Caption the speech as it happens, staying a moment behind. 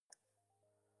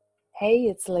Hey,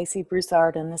 it's Lacey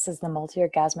Broussard, and this is the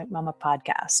Multi-Orgasmic Mama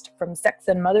podcast. From sex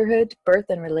and motherhood, birth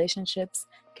and relationships,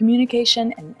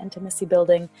 communication and intimacy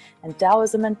building, and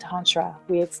Taoism and Tantra,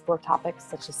 we explore topics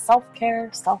such as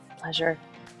self-care, self-pleasure,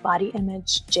 body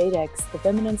image, jade eggs, the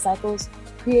feminine cycles,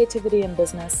 creativity in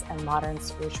business, and modern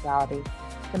spirituality.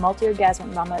 The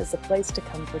Multi-Orgasmic Mama is a place to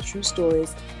come for true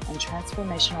stories and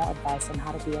transformational advice on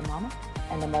how to be a mama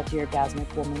and a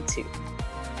multi-orgasmic woman too.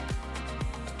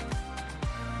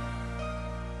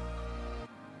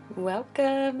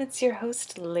 Welcome, it's your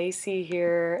host Lacey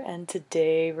here, and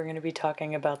today we're going to be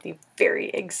talking about the very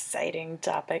exciting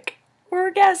topic,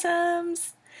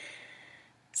 orgasms.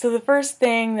 So the first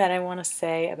thing that I want to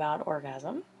say about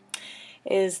orgasm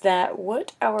is that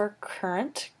what our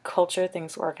current culture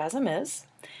thinks orgasm is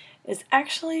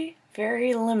actually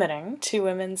very limiting to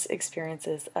women's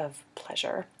experiences of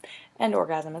pleasure and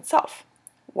orgasm itself.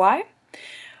 Why?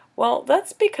 Well,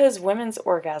 that's because women's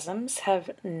orgasms have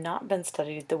not been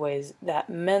studied the ways that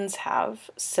men's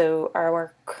have, so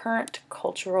our current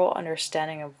cultural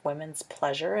understanding of women's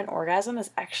pleasure and orgasm is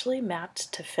actually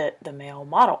mapped to fit the male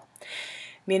model,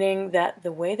 meaning that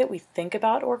the way that we think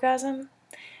about orgasm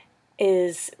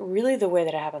is really the way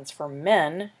that it happens for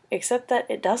men, except that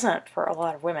it doesn't for a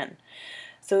lot of women.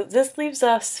 So this leaves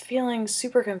us feeling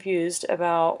super confused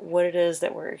about what it is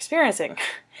that we're experiencing.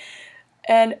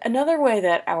 And another way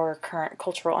that our current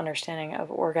cultural understanding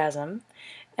of orgasm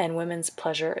and women's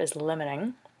pleasure is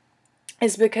limiting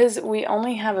is because we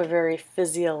only have a very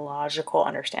physiological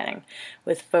understanding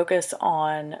with focus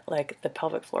on like the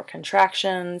pelvic floor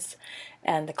contractions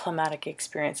and the climatic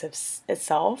experience of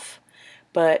itself,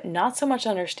 but not so much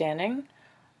understanding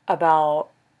about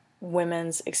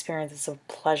women's experiences of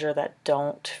pleasure that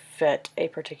don't fit a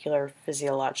particular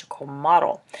physiological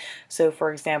model. So,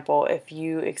 for example, if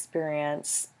you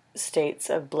experience states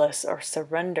of bliss or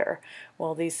surrender,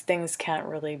 well, these things can't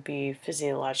really be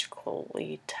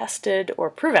physiologically tested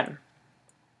or proven.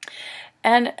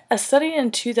 And a study in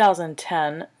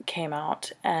 2010 came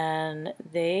out, and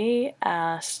they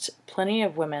asked plenty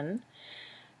of women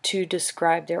to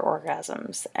describe their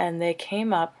orgasms, and they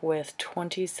came up with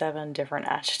 27 different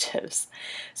adjectives.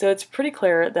 So it's pretty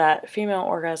clear that female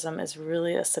orgasm is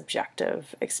really a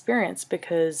subjective experience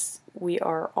because we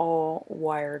are all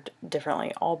wired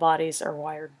differently. All bodies are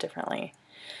wired differently.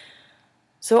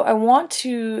 So I want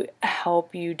to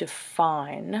help you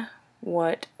define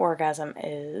what orgasm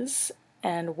is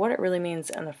and what it really means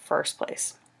in the first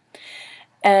place.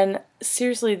 And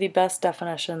seriously, the best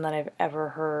definition that I've ever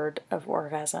heard of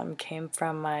orgasm came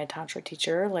from my Tantra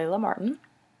teacher, Layla Martin.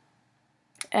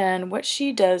 And what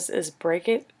she does is break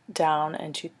it down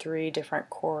into 3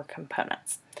 different core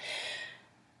components.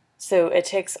 So it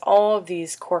takes all of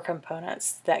these core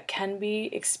components that can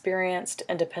be experienced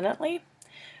independently,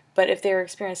 but if they were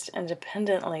experienced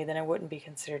independently, then it wouldn't be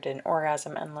considered an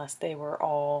orgasm unless they were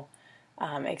all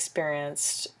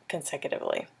experienced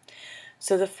consecutively.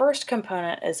 So the first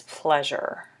component is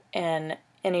pleasure in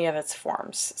any of its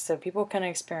forms. So people can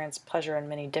experience pleasure in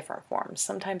many different forms.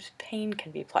 Sometimes pain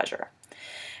can be pleasure.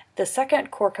 The second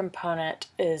core component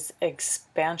is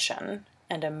expansion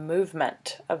and a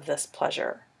movement of this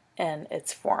pleasure in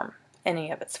its form,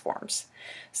 any of its forms.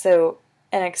 So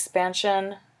an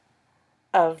expansion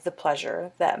of the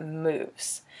pleasure that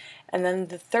moves. And then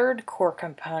the third core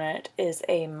component is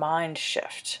a mind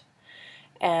shift.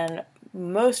 And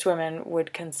most women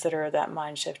would consider that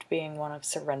mind shift being one of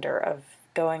surrender, of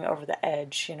going over the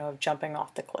edge, of jumping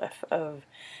off the cliff, of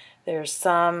there's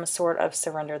some sort of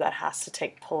surrender that has to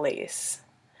take place.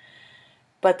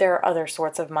 But there are other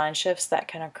sorts of mind shifts that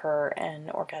can occur in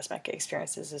orgasmic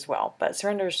experiences as well. But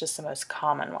surrender is just the most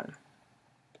common one.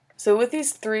 So with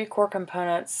these 3 core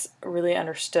components really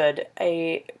understood,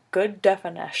 a good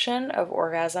definition of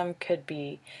orgasm could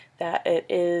be that it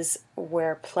is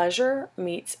where pleasure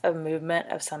meets a movement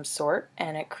of some sort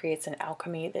and it creates an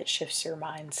alchemy that shifts your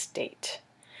mind state.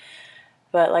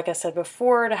 But like I said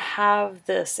before, to have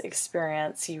this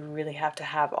experience, you really have to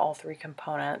have all 3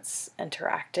 components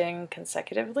interacting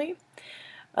consecutively.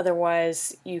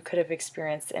 Otherwise, you could have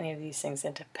experienced any of these things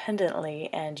independently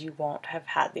and you won't have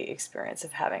had the experience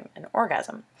of having an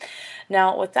orgasm.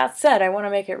 Now, with that said, I want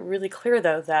to make it really clear,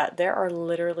 though, that there are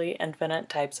literally infinite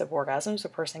types of orgasms a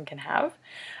person can have.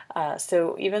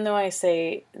 So even though I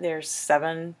say there's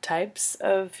 7 types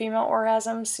of female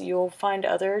orgasms, you'll find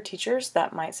other teachers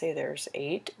that might say there's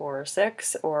 8 or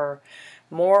 6 or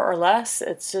more or less.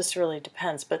 It just really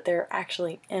depends, but there are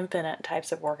actually infinite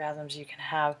types of orgasms you can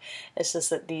have. It's just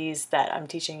that these that I'm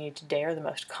teaching you today are the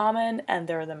most common, and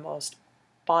they're the most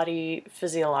body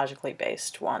physiologically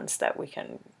based ones that we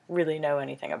can really know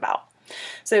anything about.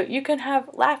 So you can have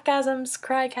laugh-gasms,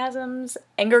 cry-gasms,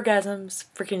 anger-gasms,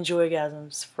 freaking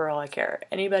joy-gasms, for all I care.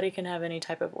 Anybody can have any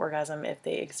type of orgasm if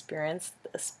they experience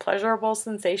this pleasurable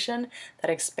sensation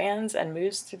that expands and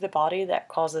moves through the body that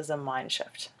causes a mind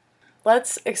shift.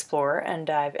 Let's explore and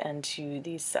dive into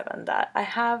these 7 that I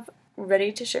have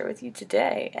ready to share with you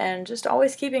today, and just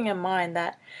always keeping in mind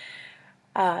that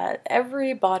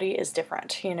every body is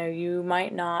different. You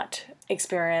might not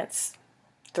experience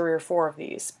 3 or 4 of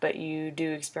these, but you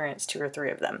do experience 2 or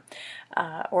 3 of them.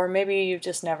 Or maybe you've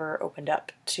just never opened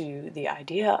up to the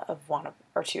idea of 1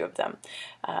 or 2 of them.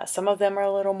 Some of them are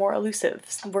a little more elusive.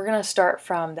 We're going to start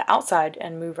from the outside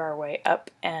and move our way up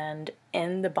and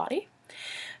in the body.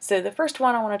 So the first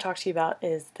one I want to talk to you about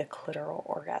is the clitoral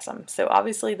orgasm. So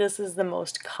obviously this is the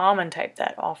most common type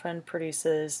that often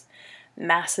produces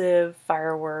massive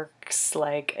fireworks,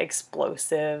 like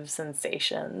explosive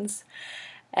sensations.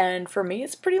 And for me,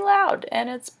 it's pretty loud and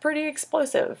it's pretty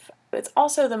explosive. It's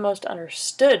also the most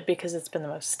understood because it's been the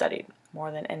most studied, more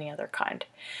than any other kind.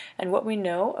 And what we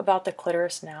know about the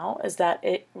clitoris now is that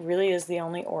it really is the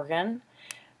only organ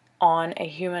on a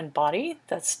human body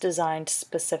that's designed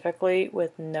specifically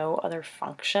with no other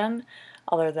function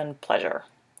other than pleasure.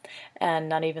 And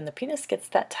not even the penis gets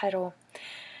that title.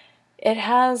 It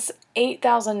has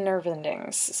 8,000 nerve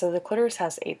endings. So the clitoris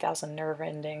has 8,000 nerve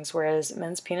endings, whereas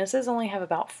men's penises only have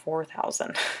about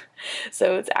 4,000.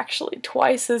 So it's actually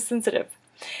twice as sensitive.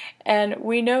 And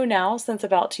we know now, since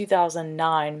about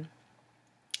 2009,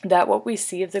 that what we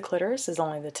see of the clitoris is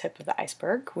only the tip of the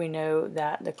iceberg. We know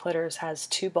that the clitoris has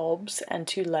 2 bulbs and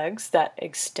 2 legs that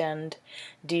extend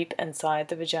deep inside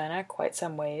the vagina quite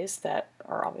some ways that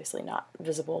are obviously not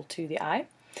visible to the eye.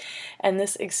 And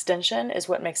this extension is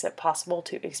what makes it possible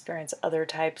to experience other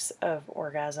types of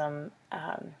orgasm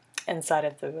inside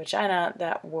of the vagina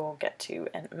that we'll get to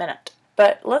in a minute.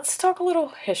 But let's talk a little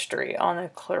history on the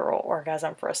clitoral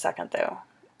orgasm for a second, though.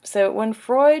 So when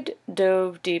Freud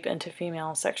dove deep into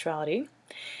female sexuality,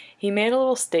 he made a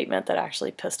little statement that actually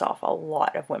pissed off a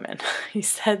lot of women. He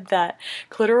said that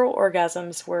clitoral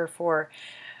orgasms were for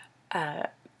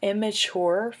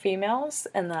immature females,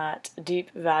 and that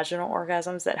deep vaginal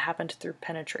orgasms that happened through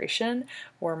penetration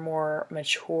were more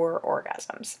mature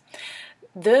orgasms.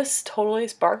 This totally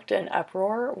sparked an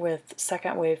uproar with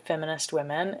second wave feminist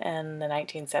women in the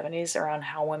 1970s around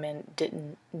how women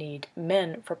didn't need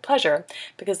men for pleasure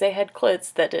because they had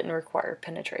clits that didn't require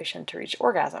penetration to reach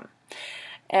orgasm.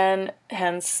 And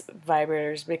hence,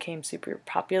 vibrators became super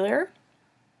popular.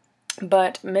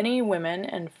 But many women,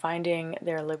 in finding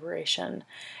their liberation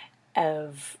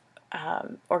of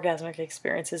orgasmic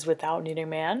experiences without needing a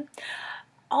man,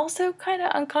 also kind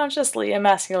of unconsciously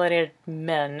emasculated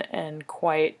men in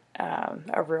quite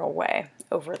a real way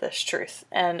over this truth.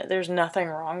 And there's nothing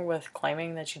wrong with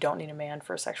claiming that you don't need a man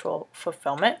for sexual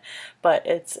fulfillment, but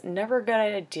it's never a good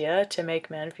idea to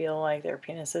make men feel like their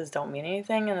penises don't mean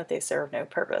anything and that they serve no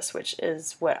purpose, which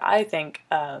is what I think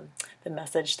the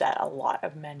message that a lot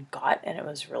of men got, and it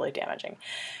was really damaging.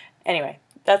 Anyway,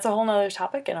 that's a whole nother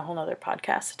topic and a whole nother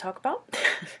podcast to talk about.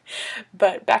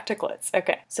 But back to clits.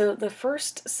 Okay, so the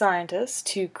first scientist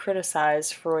to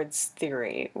criticize Freud's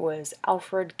theory was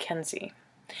Alfred Kinsey.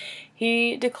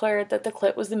 He declared that the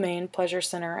clit was the main pleasure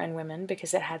center in women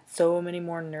because it had so many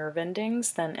more nerve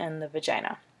endings than in the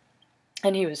vagina.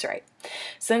 And he was right.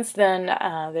 Since then,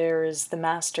 there's the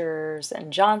Masters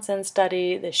and Johnson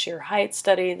study, the sheer height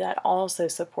study that also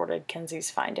supported Kinsey's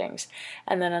findings.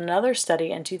 And then another study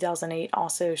in 2008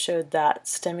 also showed that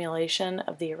stimulation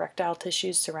of the erectile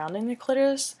tissues surrounding the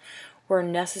clitoris were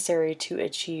necessary to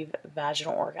achieve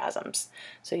vaginal orgasms.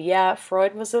 So yeah,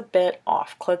 Freud was a bit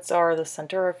off. Clits are the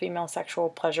center of female sexual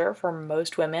pleasure for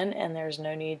most women, and there's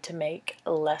no need to make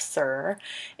lesser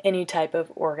any type of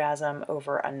orgasm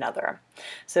over another.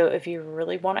 So if you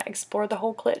really want to explore the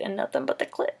whole clit and nothing but the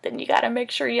clit, then you got to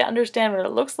make sure you understand what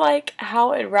it looks like,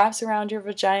 how it wraps around your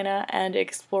vagina, and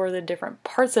explore the different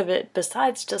parts of it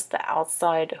besides just the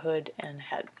outside hood and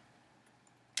head.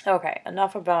 Okay,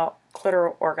 enough about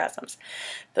clitoral orgasms.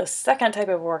 The second type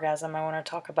of orgasm I want to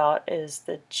talk about is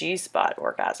the G-spot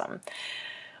orgasm,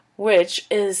 which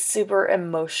is super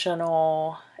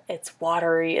emotional. It's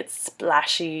watery, it's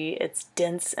splashy, it's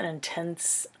dense and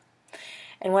intense.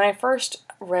 And when I first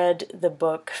read the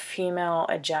book Female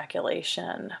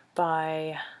Ejaculation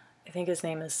by, I think his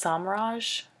name is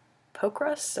Samraj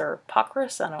Pokras or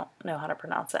Pokras, I don't know how to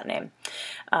pronounce that name,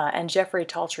 and Jeffrey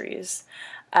Taltrees,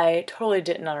 I totally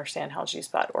didn't understand how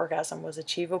G-spot orgasm was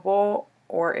achievable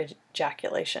or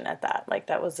ejaculation at that. Like,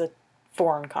 that was a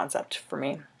foreign concept for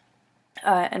me.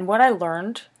 And what I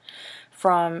learned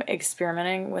from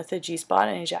experimenting with the G-spot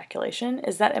and ejaculation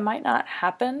is that it might not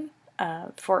happen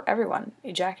for everyone.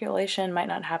 Ejaculation might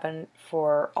not happen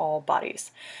for all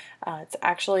bodies. It's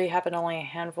actually happened only a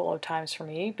handful of times for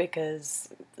me because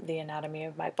the anatomy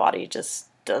of my body just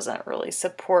doesn't really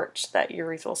support that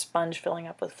urethral sponge filling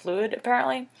up with fluid,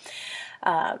 apparently.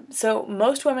 So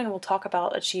most women will talk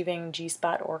about achieving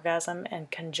G-spot orgasm in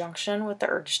conjunction with the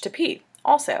urge to pee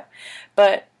also,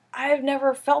 but I've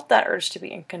never felt that urge to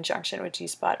be in conjunction with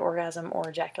G-spot orgasm or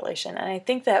ejaculation, and I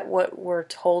think that what we're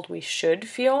told we should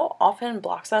feel often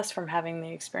blocks us from having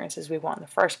the experiences we want in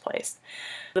the first place.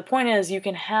 The point is, you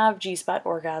can have G-spot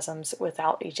orgasms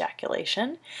without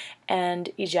ejaculation, and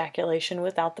ejaculation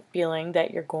without the feeling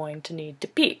that you're going to need to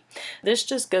pee. This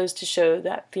just goes to show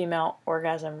that female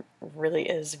orgasm really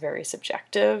is very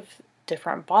subjective,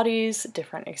 different bodies,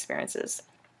 different experiences.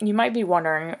 You might be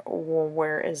wondering, well,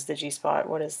 where is the G-spot?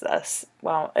 What is this?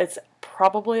 Well, it's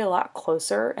probably a lot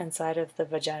closer inside of the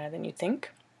vagina than you think.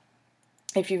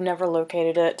 If you've never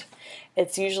located it,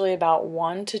 it's usually about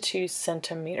 1 to 2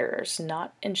 centimeters,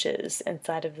 not inches,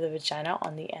 inside of the vagina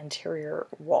on the anterior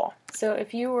wall. So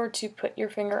if you were to put your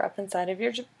finger up inside of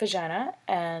your vagina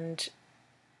and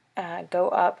go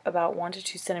up about 1 to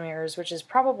 2 centimeters, which is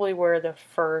probably where the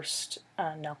first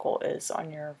knuckle is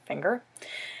on your finger,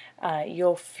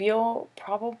 you'll feel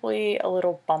probably a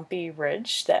little bumpy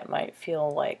ridge that might feel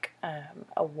like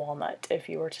a walnut if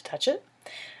you were to touch it.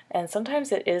 And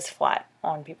sometimes it is flat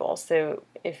on people, so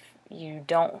if you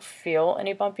don't feel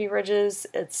any bumpy ridges,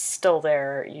 it's still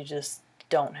there, you just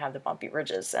don't have the bumpy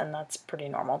ridges, and that's pretty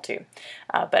normal too.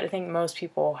 But I think most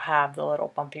people have the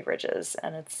little bumpy ridges,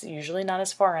 and it's usually not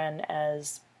as far in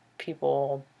as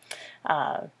people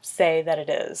say that it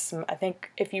is. I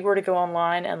think if you were to go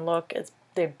online and look,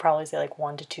 they'd probably say like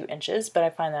 1 to 2 inches, but I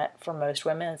find that for most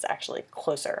women it's actually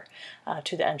closer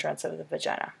to the entrance of the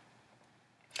vagina.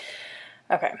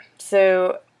 Okay,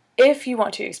 so if you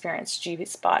want to experience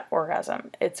G-spot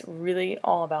orgasm, it's really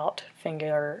all about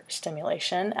finger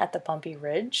stimulation at the bumpy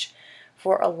ridge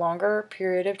for a longer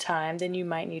period of time than you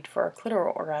might need for a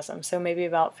clitoral orgasm, so maybe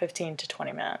about 15 to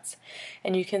 20 minutes.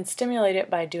 And you can stimulate it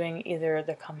by doing either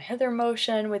the come hither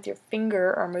motion with your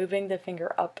finger or moving the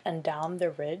finger up and down the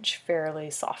ridge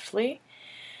fairly softly.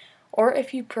 Or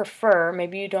if you prefer,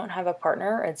 maybe you don't have a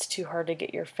partner, it's too hard to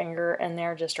get your finger in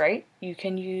there just right, you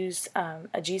can use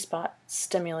a G-spot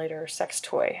stimulator sex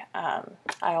toy. I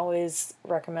always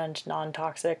recommend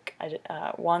non-toxic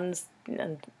ones,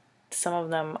 and some of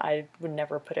them I would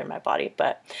never put in my body,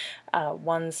 but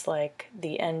ones like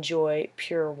the Enjoy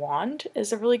Pure Wand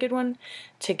is a really good one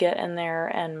to get in there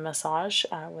and massage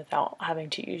without having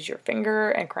to use your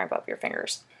finger and cramp up your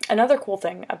fingers. Another cool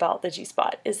thing about the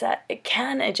G-spot is that it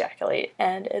can ejaculate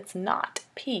and it's not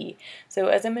pee. So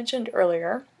as I mentioned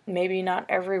earlier, maybe not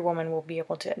every woman will be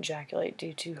able to ejaculate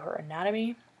due to her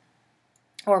anatomy,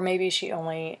 or maybe she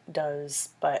only does,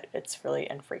 but it's really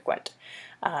infrequent.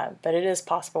 But it is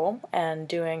possible, and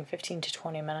doing 15 to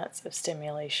 20 minutes of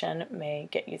stimulation may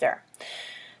get you there.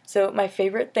 So my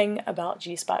favorite thing about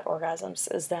G-spot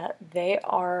orgasms is that they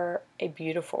are a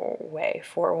beautiful way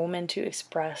for a woman to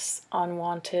express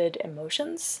unwanted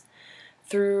emotions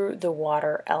through the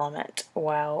water element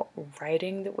while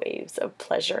riding the waves of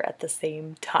pleasure at the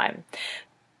same time.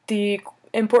 The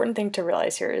important thing to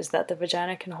realize here is that the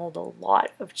vagina can hold a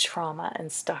lot of trauma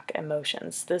and stuck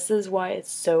emotions. This is why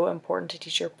it's so important to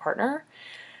teach your partner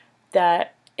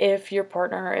that if your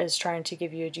partner is trying to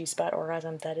give you a G-spot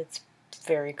orgasm, that it's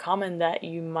very common that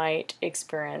you might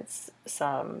experience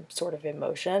some sort of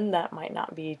emotion that might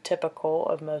not be typical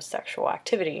of most sexual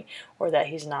activity, or that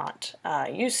he's not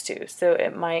used to. So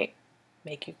it might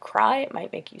make you cry, it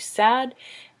might make you sad,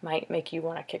 it might make you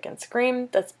want to kick and scream.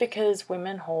 That's because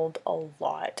women hold a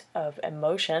lot of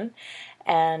emotion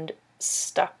and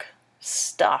stuck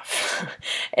stuff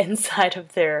inside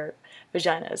of their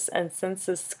vaginas. And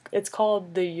since it's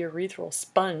called the urethral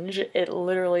sponge, it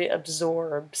literally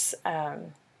absorbs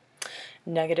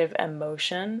negative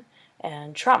emotion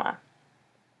and trauma.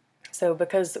 So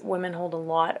because women hold a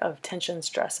lot of tension,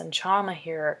 stress, and trauma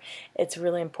here, it's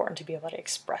really important to be able to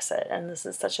express it. And this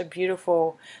is such a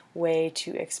beautiful way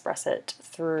to express it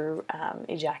through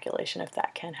ejaculation, if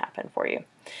that can happen for you.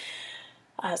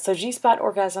 So G-spot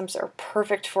orgasms are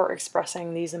perfect for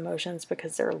expressing these emotions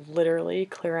because they're literally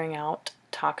clearing out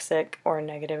toxic or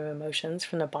negative emotions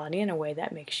from the body in a way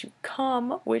that makes you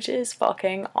come, which is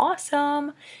fucking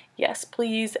awesome. Yes,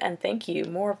 please, and thank you.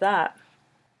 More of that.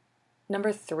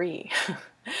 Number 3,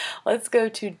 let's go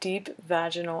to deep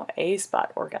vaginal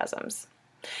A-spot orgasms.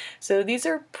 So these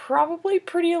are probably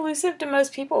pretty elusive to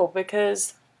most people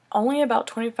because only about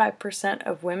 25%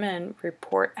 of women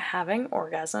report having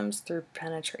orgasms through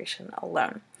penetration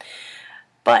alone.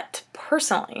 But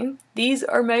personally, these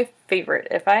are my favorite.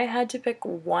 If I had to pick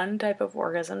one type of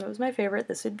orgasm that was my favorite,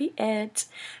 this would be it,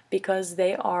 because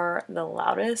they are the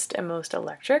loudest and most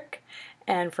electric.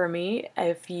 And for me,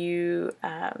 if you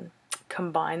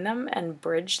combine them and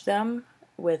bridge them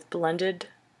with blended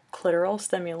clitoral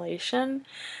stimulation,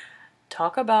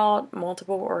 talk about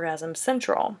multiple orgasm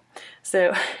central.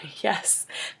 So yes,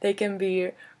 they can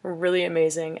be really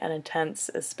amazing and intense,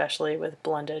 especially with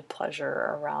blended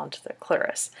pleasure around the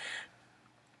clitoris.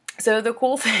 So the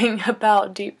cool thing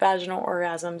about deep vaginal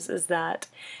orgasms is that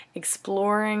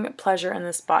exploring pleasure in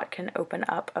this spot can open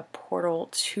up a portal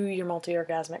to your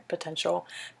multi-orgasmic potential,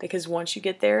 because once you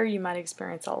get there, you might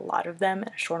experience a lot of them in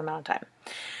a short amount of time.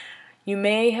 You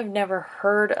may have never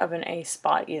heard of an A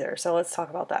spot either, so let's talk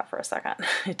about that for a second.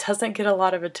 It doesn't get a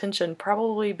lot of attention,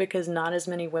 probably because not as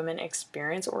many women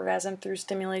experience orgasm through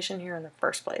stimulation here in the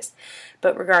first place.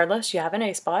 But regardless, you have an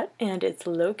A spot, and it's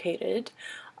located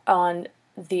on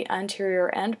the anterior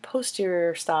and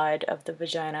posterior side of the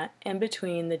vagina, in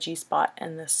between the G spot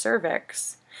and the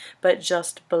cervix, but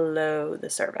just below the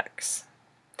cervix.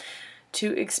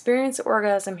 To experience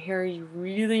orgasm here, you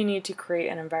really need to create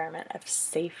an environment of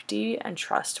safety and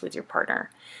trust with your partner.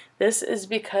 This is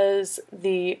because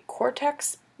the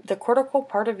cortex, the cortical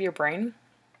part of your brain,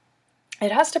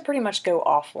 it has to pretty much go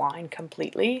offline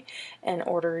completely in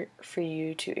order for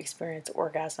you to experience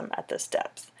orgasm at this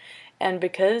depth. And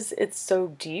because it's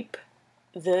so deep,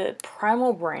 the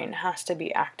primal brain has to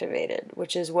be activated,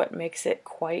 which is what makes it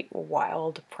quite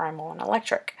wild, primal, and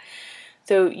electric.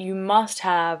 So you must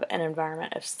have an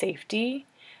environment of safety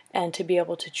and to be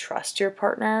able to trust your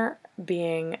partner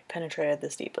being penetrated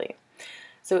this deeply.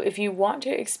 So if you want to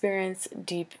experience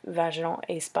deep vaginal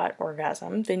A-spot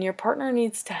orgasm, then your partner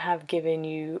needs to have given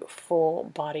you full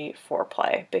body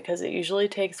foreplay, because it usually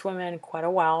takes women quite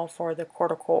a while for the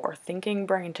cortical or thinking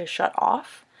brain to shut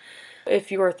off.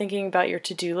 If you are thinking about your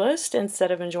to-do list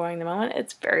instead of enjoying the moment,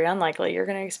 it's very unlikely you're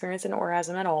going to experience an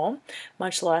orgasm at all,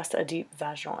 much less a deep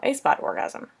vaginal A-spot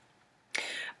orgasm.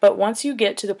 But once you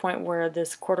get to the point where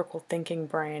this cortical thinking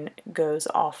brain goes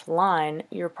offline,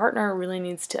 your partner really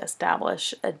needs to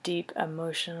establish a deep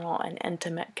emotional and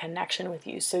intimate connection with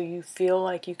you, so you feel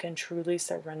like you can truly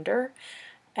surrender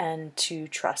and to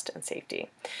trust and safety.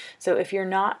 So if you're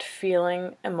not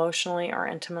feeling emotionally or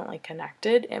intimately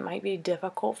connected, it might be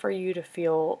difficult for you to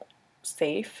feel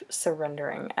safe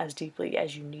surrendering as deeply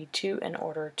as you need to in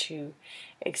order to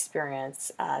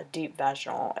experience deep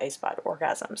vaginal A-spot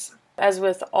orgasms. As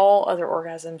with all other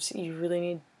orgasms, you really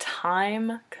need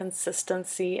time,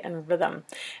 consistency, and rhythm.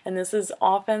 And this is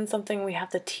often something we have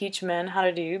to teach men how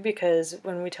to do, because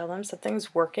when we tell them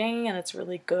something's working and it's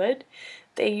really good,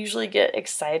 they usually get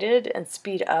excited and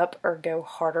speed up or go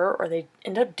harder, or they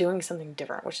end up doing something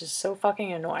different, which is so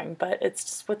fucking annoying, but it's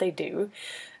just what they do.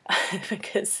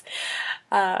 Because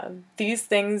these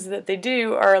things that they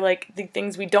do are like the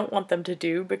things we don't want them to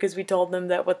do, because we told them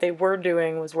that what they were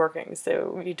doing was working,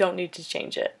 so you don't need to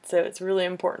change it. So it's really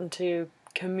important to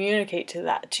communicate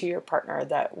to your partner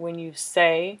that when you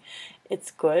say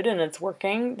it's good and it's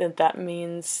working, that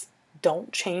means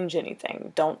don't change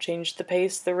anything. Don't change the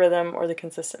pace, the rhythm, or the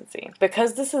consistency.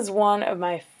 Because this is one of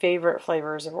my favorite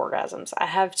flavors of orgasms, I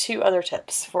have two other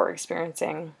tips for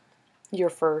experiencing your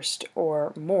first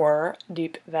or more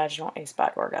deep vaginal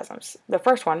A-spot orgasms. The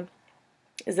first one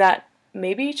is that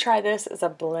maybe try this as a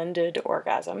blended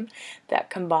orgasm that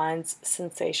combines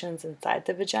sensations inside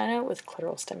the vagina with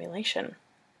clitoral stimulation.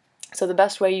 So the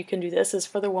best way you can do this is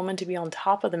for the woman to be on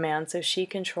top of the man, so she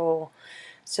can control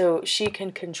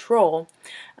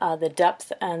the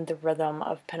depth and the rhythm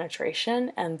of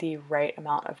penetration and the right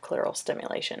amount of clitoral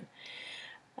stimulation.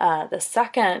 The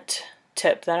second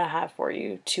tip that I have for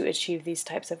you to achieve these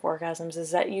types of orgasms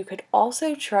is that you could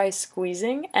also try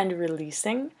squeezing and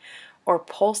releasing or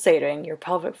pulsating your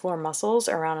pelvic floor muscles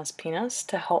around his penis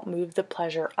to help move the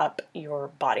pleasure up your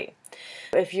body.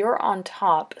 If you're on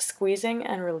top, squeezing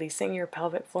and releasing your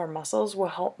pelvic floor muscles will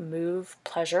help move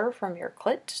pleasure from your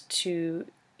clit to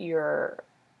your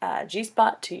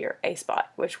G-spot to your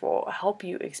A-spot, which will help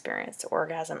you experience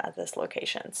orgasm at this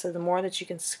location. So the more that you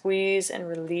can squeeze and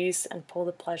release and pull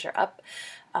the pleasure up,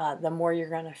 the more you're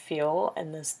going to feel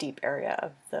in this deep area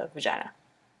of the vagina.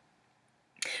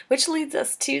 Which leads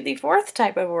us to the fourth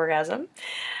type of orgasm,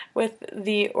 with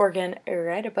the organ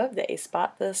right above the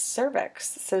A-spot, the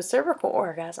cervix. So cervical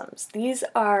orgasms, these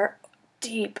are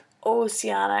deep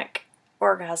oceanic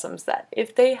orgasms that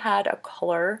if they had a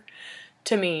color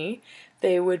to me,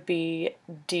 they would be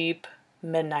deep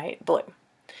midnight blue.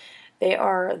 They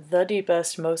are the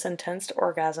deepest, most intense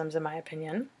orgasms, in my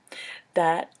opinion,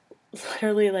 that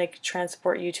literally like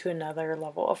transport you to another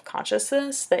level of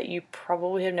consciousness that you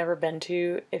probably have never been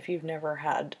to if you've never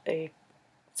had a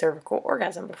cervical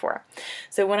orgasm before.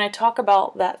 So when I talk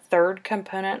about that third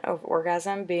component of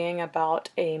orgasm being about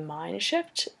a mind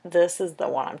shift, this is the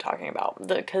one I'm talking about,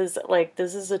 because like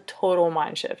this is a total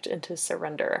mind shift into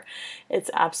surrender.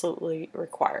 It's absolutely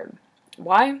required.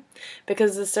 Why?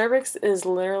 Because the cervix is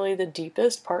literally the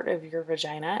deepest part of your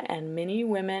vagina, and many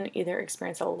women either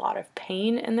experience a lot of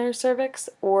pain in their cervix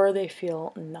or they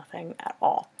feel nothing at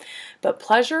all. But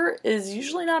pleasure is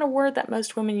usually not a word that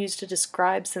most women use to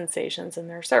describe sensations in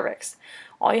their cervix.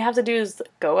 All you have to do is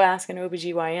go ask an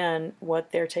OBGYN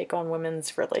what their take on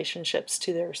women's relationships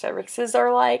to their cervixes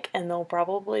are like, and they'll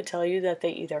probably tell you that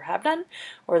they either have none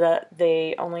or that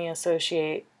they only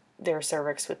associate their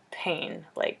cervix with pain.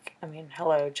 Like, I mean,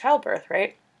 hello, childbirth,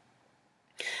 right?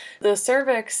 The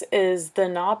cervix is the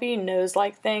knobby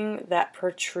nose-like thing that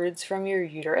protrudes from your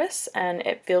uterus, and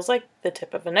it feels like the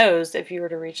tip of a nose if you were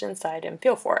to reach inside and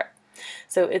feel for it.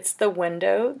 So it's the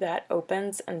window that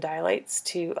opens and dilates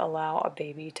to allow a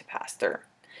baby to pass through.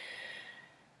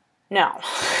 Now,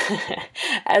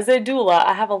 as a doula,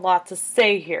 I have a lot to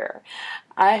say here.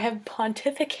 I have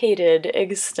pontificated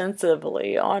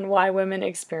extensively on why women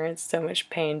experience so much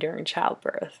pain during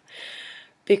childbirth,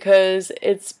 because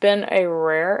it's been a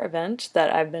rare event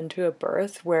that I've been to a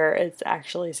birth where it's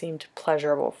actually seemed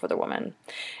pleasurable for the woman.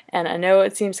 And I know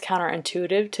it seems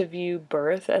counterintuitive to view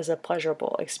birth as a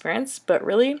pleasurable experience, but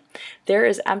really, there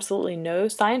is absolutely no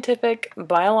scientific,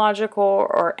 biological,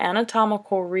 or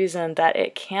anatomical reason that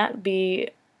it can't be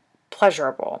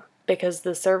pleasurable, because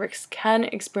the cervix can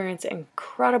experience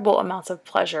incredible amounts of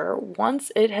pleasure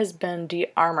once it has been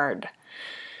de-armored.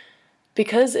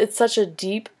 Because it's such a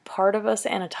deep part of us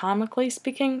anatomically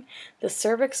speaking, the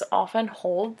cervix often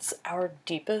holds our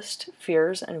deepest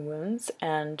fears and wounds,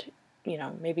 and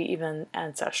maybe even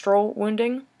ancestral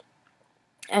wounding.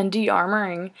 And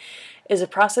de-armoring is a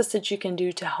process that you can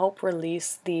do to help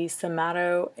release the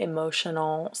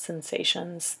somato-emotional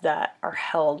sensations that are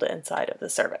held inside of the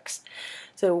cervix.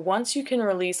 So once you can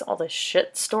release all the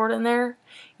shit stored in there,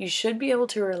 you should be able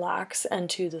to relax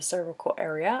into the cervical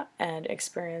area and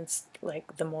experience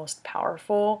like the most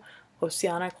powerful,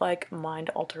 oceanic-like,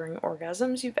 mind-altering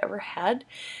orgasms you've ever had.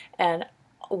 And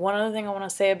one other thing I want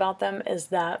to say about them is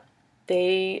that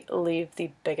they leave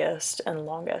the biggest and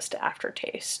longest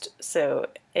aftertaste. So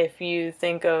if you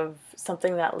think of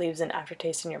something that leaves an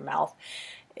aftertaste in your mouth,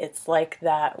 it's like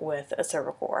that with a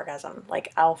cervical orgasm.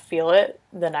 Like, I'll feel it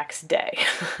the next day.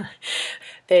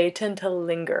 They tend to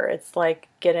linger. It's like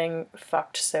getting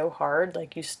fucked so hard,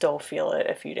 like you still feel it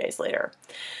a few days later.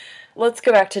 Let's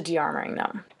go back to de-armoring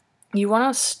now. You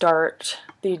want to start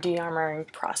the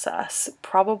de-armoring process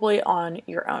probably on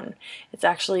your own. It's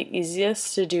actually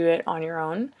easiest to do it on your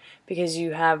own because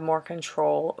you have more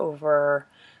control over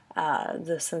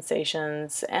the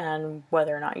sensations and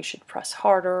whether or not you should press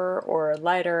harder or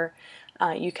lighter.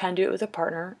 You can do it with a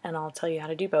partner, and I'll tell you how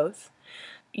to do both.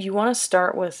 You want to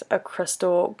start with a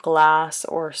crystal, glass,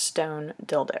 or stone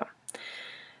dildo.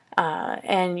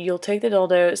 And you'll take the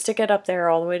dildo, stick it up there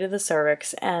all the way to the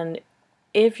cervix, and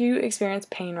if you experience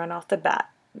pain right off the bat,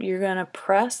 you're going to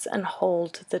press and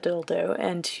hold the dildo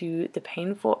into the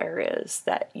painful areas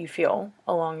that you feel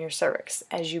along your cervix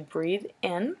as you breathe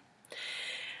in.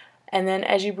 And then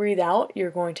as you breathe out, you're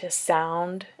going to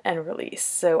sound and release.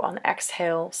 So on the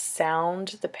exhale,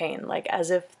 sound the pain, like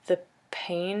as if the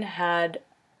pain had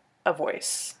a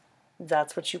voice.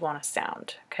 That's what you want to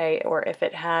sound, okay? Or if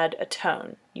it had a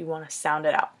tone, you want to sound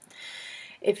it out.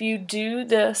 If you do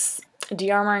this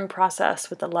de-armoring process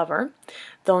with a lover,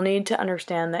 they'll need to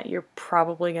understand that you're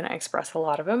probably going to express a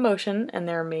lot of emotion and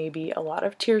there may be a lot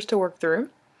of tears to work through.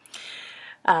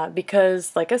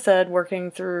 Because, like I said,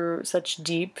 working through such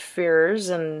deep fears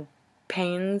and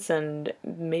pains and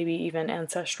maybe even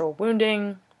ancestral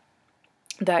wounding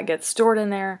that gets stored in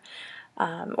there,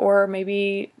 or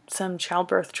maybe some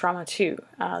childbirth trauma too,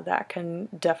 that can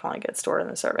definitely get stored in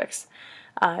the cervix.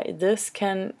 This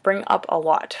can bring up a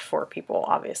lot for people,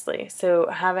 obviously. So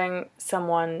having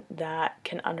someone that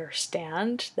can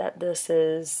understand that this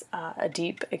is a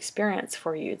deep experience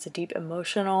for you, it's a deep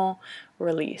emotional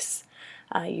release.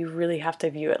 You really have to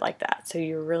view it like that. So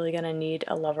you're really going to need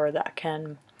a lover that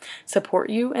can support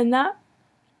you in that.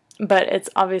 But it's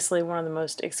obviously one of the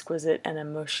most exquisite and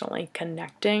emotionally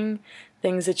connecting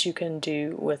things that you can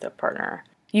do with a partner.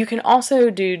 You can also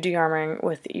do de-armoring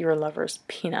with your lover's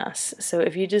penis. So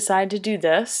if you decide to do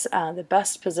this, the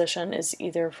best position is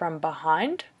either from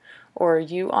behind or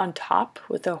you on top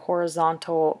with a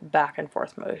horizontal back and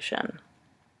forth motion.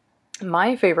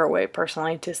 My favorite way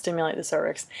personally to stimulate the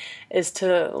cervix is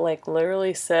to like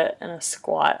literally sit in a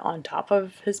squat on top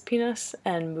of his penis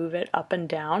and move it up and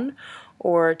down,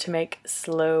 or to make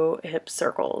slow hip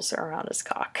circles around his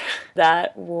cock.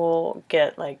 That will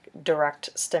get like direct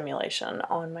stimulation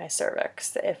on my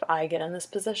cervix if I get in this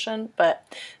position. But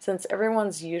since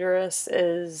everyone's uterus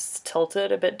is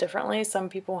tilted a bit differently, some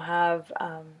people have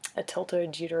a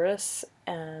tilted uterus,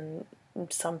 and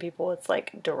some people it's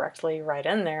like directly right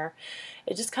in there.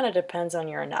 It just kind of depends on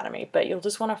your anatomy, but you'll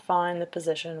just want to find the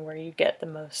position where you get the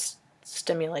most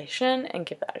stimulation and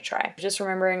give that a try. Just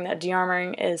remembering that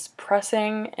de-armoring is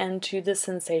pressing into the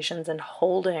sensations and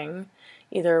holding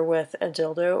either with a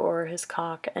dildo or his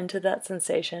cock into that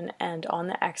sensation, and on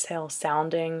the exhale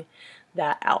sounding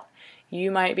that out.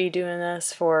 You might be doing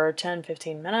this for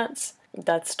 10-15 minutes.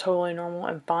 That's totally normal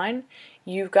and fine.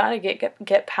 You've got to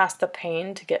get past the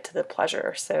pain to get to the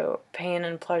pleasure. So pain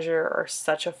and pleasure are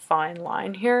such a fine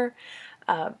line here.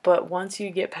 But once you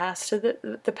get past to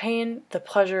the pain, the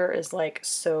pleasure is like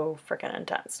so freaking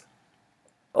intense.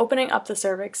 Opening up the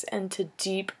cervix into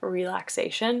deep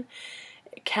relaxation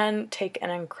can take an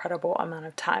incredible amount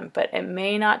of time, but it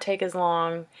may not take as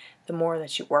long the more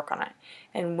that you work on it.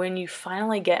 And when you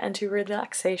finally get into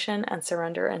relaxation and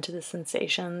surrender into the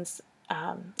sensations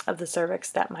of the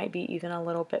cervix that might be even a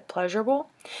little bit pleasurable,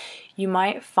 you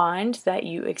might find that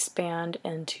you expand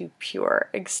into pure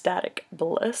ecstatic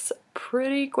bliss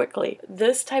pretty quickly.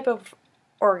 This type of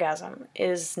orgasm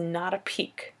is not a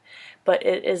peak, but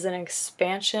it is an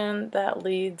expansion that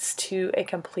leads to a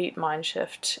complete mind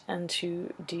shift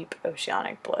into deep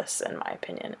oceanic bliss, in my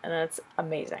opinion, and it's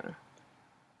amazing.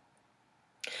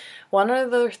 One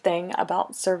other thing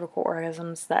about cervical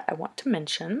orgasms that I want to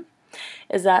mention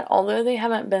is that although they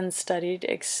haven't been studied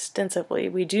extensively,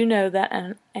 we do know that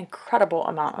an incredible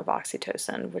amount of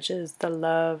oxytocin, which is the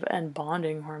love and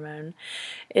bonding hormone,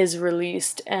 is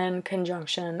released in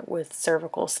conjunction with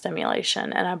cervical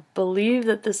stimulation. And I believe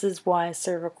that this is why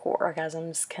cervical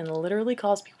orgasms can literally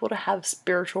cause people to have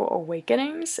spiritual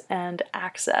awakenings and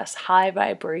access high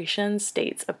vibration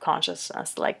states of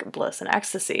consciousness like bliss and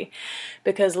ecstasy,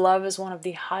 because love is one of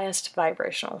the highest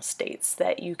vibrational states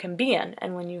that you can be in.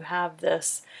 And when you have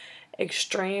this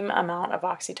extreme amount of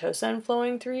oxytocin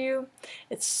flowing through you,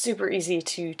 it's super easy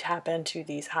to tap into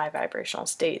these high vibrational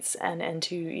states and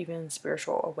into even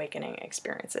spiritual awakening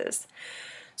experiences.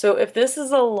 So if this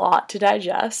is a lot to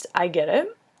digest, I get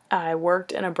it. I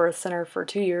worked in a birth center for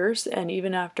 2 years, and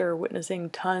even after witnessing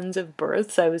tons of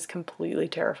births, I was completely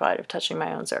terrified of touching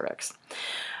my own cervix.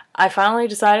 I finally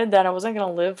decided that I wasn't going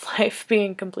to live life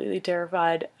being completely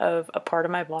terrified of a part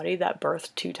of my body that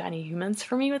birthed 2 tiny humans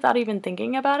for me without even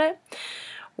thinking about it.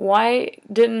 Why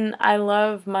didn't I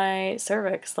love my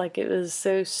cervix? Like, it was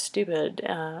so stupid.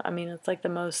 I mean, it's like the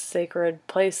most sacred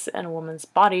place in a woman's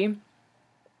body.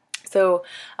 So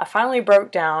I finally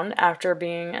broke down after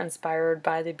being inspired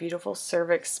by the Beautiful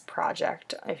Cervix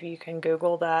Project, if you can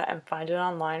Google that and find it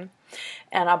online.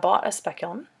 And I bought a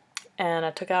speculum. And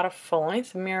I took out a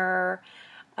full-length mirror,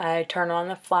 I turned on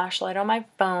the flashlight on my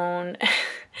phone,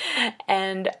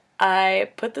 and I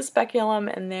put the speculum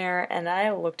in there, and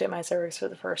I looked at my cervix for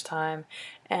the first time,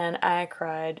 and I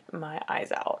cried my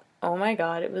eyes out. Oh my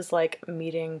God, it was like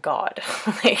meeting God.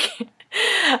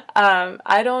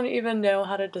 I don't even know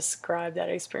how to describe that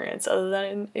experience other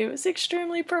than it was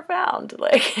extremely profound,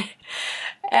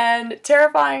 and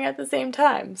terrifying at the same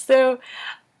time. So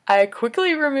I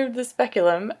quickly removed the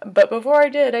speculum, but before I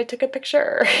did, I took a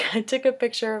picture. I took a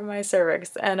picture of my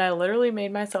cervix, and I literally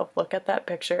made myself look at that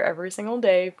picture every single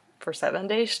day for 7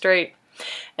 days straight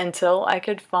until I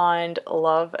could find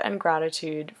love and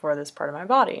gratitude for this part of my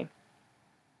body.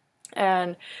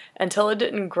 And until it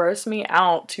didn't gross me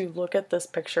out to look at this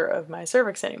picture of my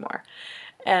cervix anymore.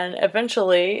 And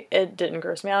eventually, it didn't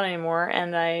gross me out anymore,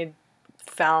 and I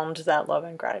found that love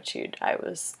and gratitude I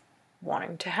was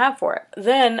wanting to have for it.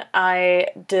 Then I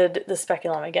did the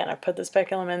speculum again. I put the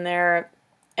speculum in there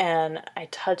and I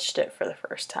touched it for the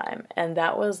first time. And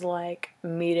that was like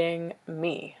meeting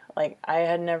me. Like, I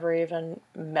had never even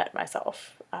met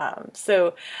myself.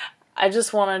 So I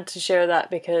just wanted to share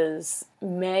that because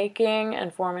making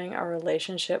and forming a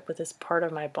relationship with this part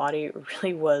of my body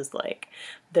really was like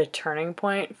the turning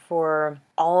point for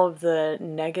all of the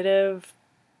negative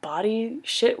body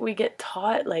shit we get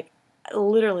taught. Like,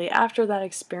 literally after that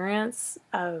experience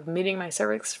of meeting my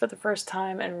cervix for the first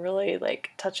time and really like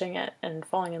touching it and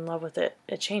falling in love with it,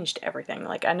 it changed everything.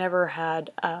 Like, I never had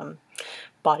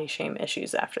body shame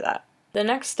issues after that. The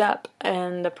next step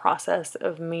in the process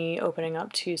of me opening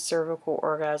up to cervical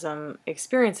orgasm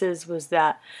experiences was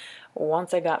that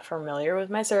once I got familiar with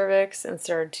my cervix and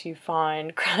started to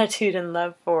find gratitude and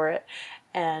love for it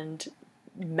and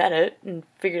met it and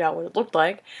figured out what it looked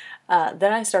like,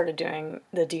 then I started doing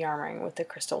the de-armoring with the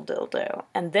crystal dildo.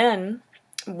 And then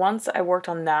once I worked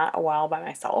on that a while by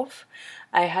myself,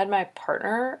 I had my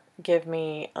partner give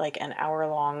me like an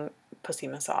hour-long pussy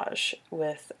massage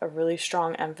with a really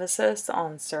strong emphasis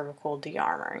on cervical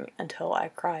de-armoring until I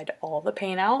cried all the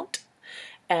pain out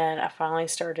and I finally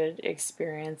started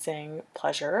experiencing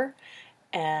pleasure,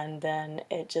 and then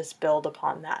it just built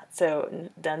upon that. So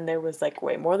then there was like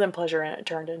way more than pleasure, and it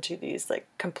turned into these like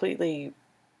completely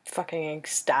fucking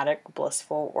ecstatic,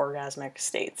 blissful, orgasmic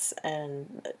states,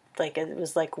 and like it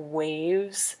was like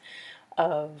waves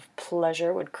of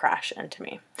pleasure would crash into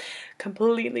me.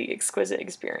 Completely exquisite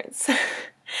experience.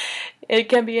 It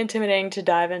can be intimidating to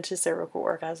dive into cervical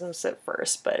orgasms at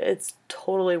first, but it's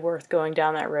totally worth going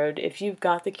down that road if you've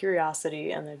got the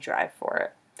curiosity and the drive for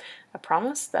it. I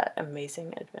promise that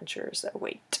amazing adventures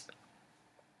await.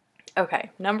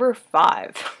 Okay, number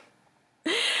 5.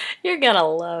 You're gonna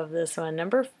love this one.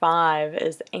 Number 5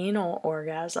 is anal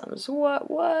orgasms.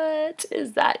 What?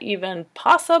 Is that even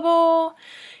possible?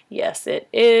 Yes, it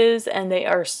is, and they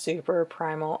are super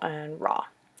primal and raw.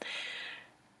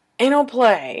 Anal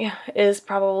play is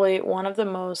probably one of the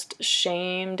most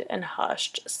shamed and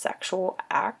hushed sexual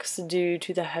acts due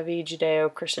to the heavy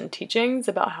Judeo-Christian teachings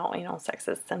about how anal sex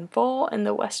is sinful in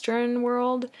the Western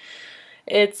world.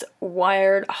 It's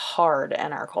wired hard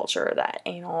in our culture that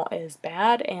anal is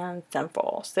bad and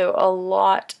sinful. So a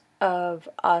lot of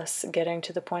us getting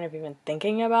to the point of even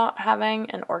thinking about having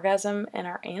an orgasm in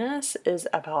our anus is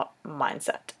about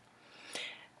mindset.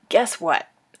 Guess what?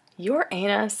 Your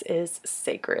anus is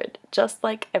sacred, just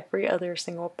like every other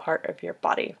single part of your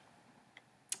body.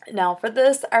 Now, for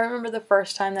this, I remember the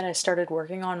first time that I started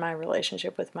working on my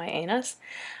relationship with my anus,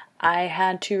 I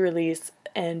had to release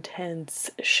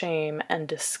intense shame and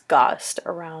disgust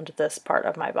around this part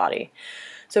of my body.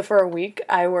 So for a week,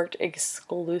 I worked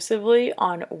exclusively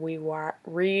on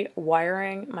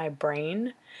rewiring my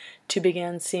brain to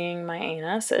begin seeing my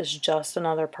anus as just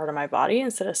another part of my body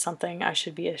instead of something I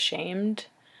should be ashamed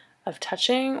of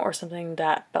touching or something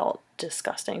that felt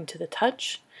disgusting to the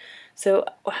touch. So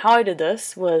how I did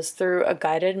this was through a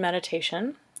guided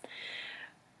meditation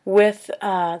with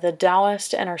the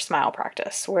Taoist inner smile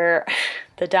practice, where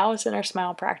the Taoist inner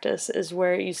smile practice is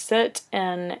where you sit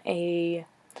in a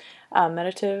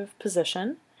meditative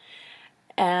position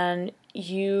and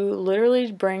you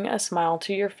literally bring a smile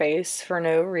to your face for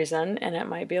no reason, and it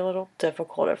might be a little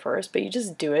difficult at first, but you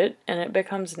just do it and it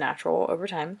becomes natural over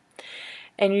time.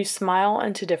 And you smile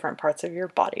into different parts of your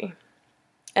body.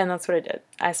 And that's what I did.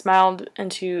 I smiled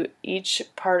into each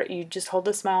part. You just hold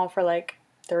the smile for like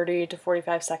 30 to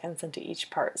 45 seconds into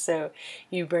each part. So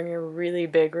you bring a really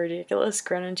big, ridiculous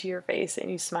grin into your face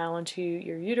and you smile into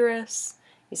your uterus,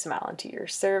 you smile into your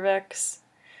cervix,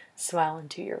 smile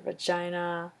into your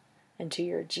vagina, into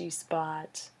your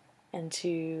G-spot,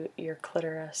 into your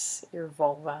clitoris, your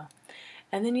vulva.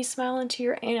 And then you smile into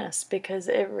your anus because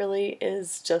it really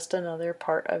is just another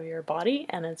part of your body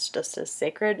and it's just as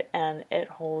sacred and it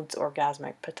holds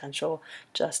orgasmic potential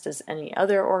just as any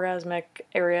other orgasmic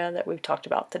area that we've talked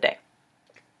about today.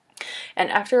 And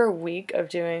after a week of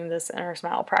doing this inner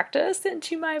smile practice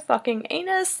into my fucking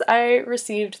anus, I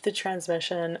received the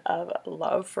transmission of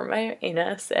love for my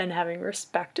anus and having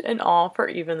respect and awe for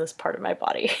even this part of my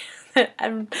body.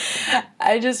 And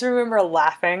I just remember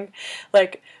laughing.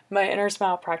 Like, my inner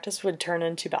smile practice would turn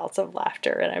into bouts of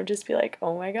laughter, and I would just be like,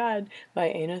 oh my god, my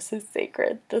anus is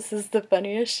sacred. This is the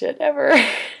funniest shit ever.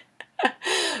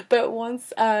 But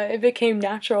once it became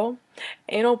natural,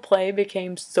 anal play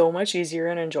became so much easier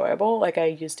and enjoyable. Like, I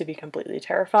used to be completely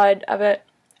terrified of it.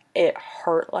 It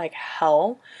hurt like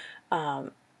hell.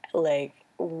 Like,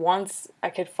 once I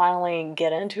could finally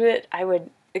get into it, I would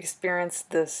experience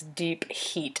this deep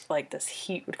heat. Like, this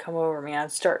heat would come over me and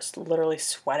I'd start literally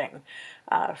sweating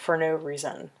for no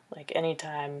reason. Like,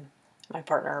 anytime my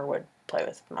partner would play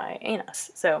with my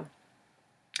anus. So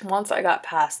once I got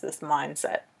past this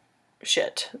mindset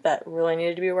shit that really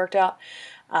needed to be worked out,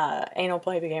 anal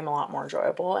play became a lot more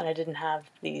enjoyable, and I didn't have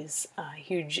these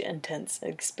huge intense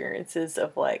experiences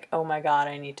of like, oh my god,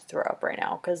 I need to throw up right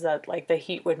now, because that, like, the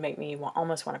heat would make me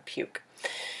almost want to puke.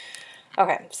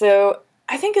 Okay, so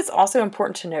I think it's also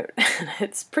important to note, and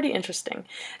it's pretty interesting,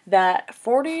 that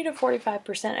 40 to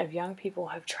 45% of young people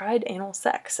have tried anal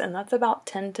sex, and that's about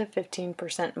 10 to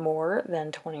 15% more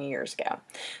than 20 years ago.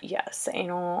 Yes,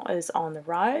 anal is on the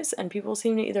rise, and people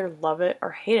seem to either love it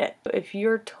or hate it. If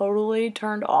you're totally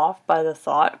turned off by the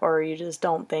thought, or you just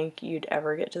don't think you'd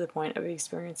ever get to the point of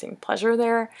experiencing pleasure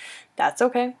there, that's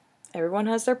okay. Everyone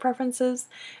has their preferences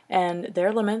and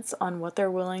their limits on what they're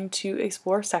willing to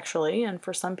explore sexually, and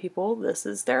for some people, this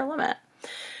is their limit.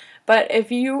 But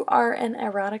if you are an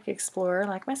erotic explorer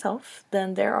like myself,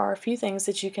 then there are a few things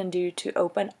that you can do to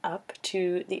open up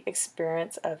to the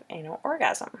experience of anal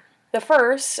orgasm. The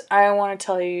first, I want to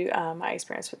tell you my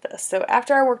experience with this. So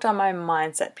after I worked on my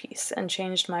mindset piece and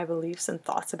changed my beliefs and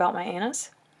thoughts about my anus,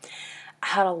 I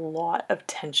had a lot of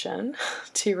tension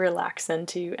to relax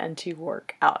into and to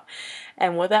work out.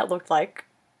 And what that looked like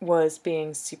was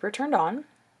being super turned on,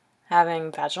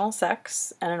 having vaginal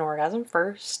sex and an orgasm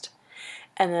first,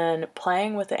 and then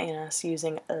playing with the anus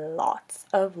using lots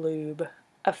of lube,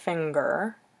 a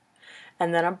finger,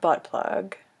 and then a butt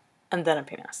plug, and then a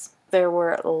penis. There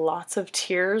were lots of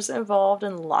tears involved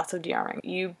and lots of de-arming.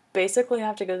 You basically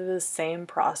have to go through the same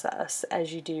process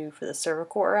as you do for the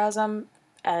cervical orgasm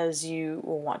as you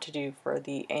will want to do for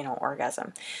the anal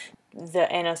orgasm. The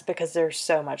anus, because there's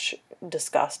so much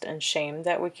disgust and shame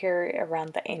that we carry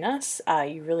around the anus,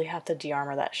 you really have to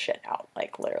de-armor that shit out,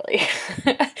 like literally.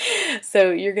 So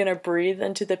you're going to breathe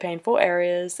into the painful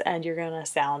areas and you're going to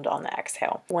sound on the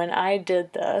exhale. When I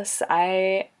did this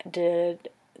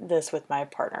with my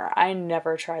partner. I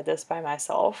never tried this by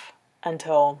myself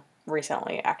until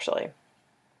recently, actually.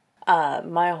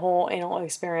 My whole anal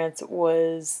experience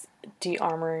was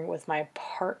de-armoring with my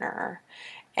partner,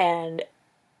 and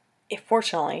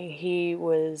fortunately he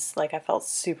was like, I felt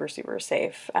super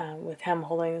safe with him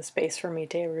holding the space for me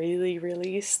to really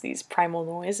release these primal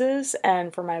noises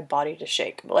and for my body to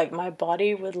shake. Like, my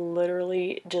body would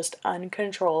literally just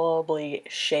uncontrollably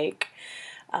shake,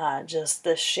 just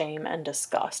the shame and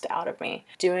disgust out of me.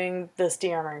 Doing this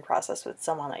de-armoring process with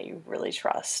someone that you really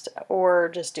trust, or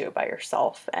just do it by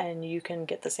yourself and you can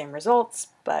get the same results,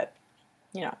 but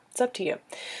it's up to you.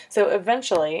 So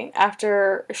eventually,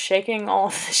 after shaking all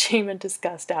of the shame and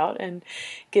disgust out and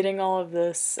getting all of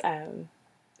this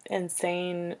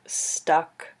insane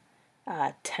stuck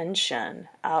tension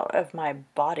out of my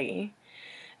body,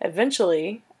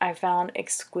 eventually I found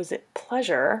exquisite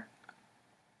pleasure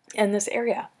in this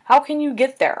area. How can you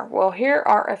get there? Well, here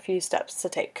are a few steps to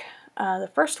take.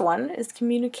 The first one is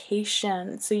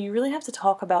communication. So you really have to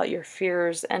talk about your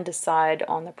fears and decide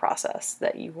on the process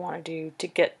that you want to do to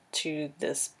get to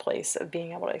this place of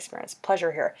being able to experience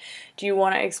pleasure here. Do you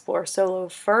want to explore solo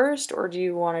first, or do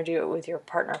you want to do it with your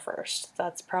partner first?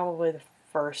 That's probably the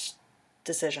first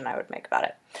decision I would make about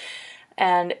it.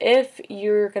 And if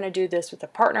you're going to do this with a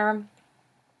partner,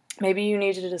 maybe you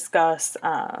need to discuss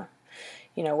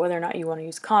whether or not you want to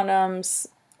use condoms.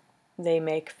 They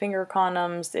make finger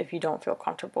condoms if you don't feel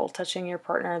comfortable touching your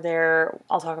partner there.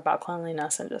 I'll talk about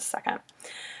cleanliness in just a second.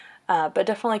 But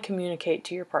definitely communicate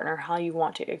to your partner how you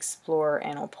want to explore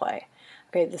anal play.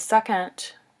 Okay, the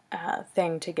second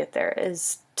thing to get there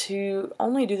is to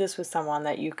only do this with someone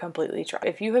that you completely trust.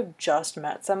 If you have just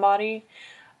met somebody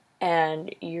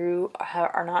and you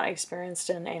are not experienced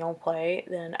in anal play,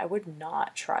 then I would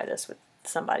not try this with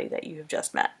somebody that you have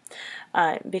just met,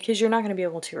 because you're not going to be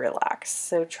able to relax.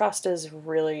 So trust is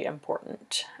really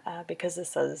important, because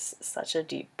this is such a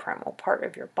deep primal part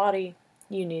of your body.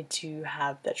 You need to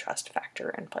have the trust factor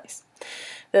in place.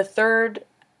 The third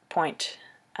point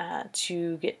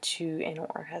to get to anal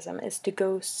orgasm is to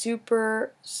go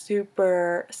super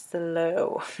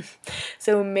slow.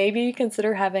 So maybe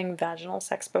consider having vaginal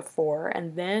sex before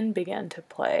and then begin to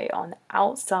play on the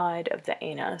outside of the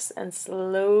anus and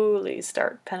slowly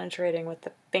start penetrating with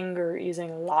the finger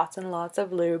using lots and lots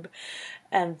of lube,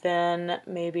 and then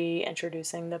maybe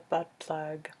introducing the butt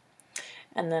plug,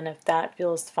 and then if that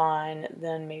feels fine,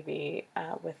 then maybe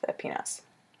with a penis.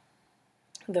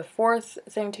 The fourth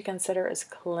thing to consider is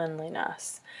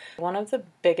cleanliness. One of the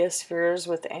biggest fears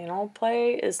with anal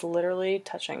play is literally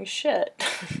touching shit.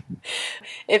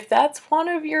 If that's one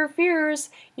of your fears,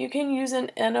 you can use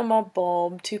an enema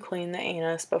bulb to clean the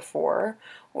anus before,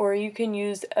 or you can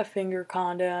use a finger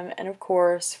condom, and of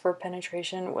course, for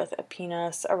penetration with a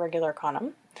penis, a regular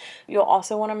condom. You'll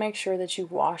also want to make sure that you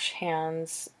wash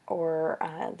hands or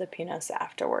the penis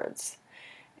afterwards.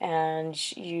 And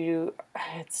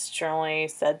it's generally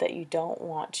said that you don't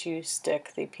want to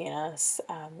stick the penis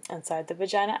inside the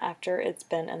vagina after it's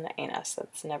been in the anus.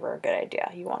 That's never a good idea.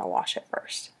 You want to wash it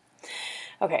first.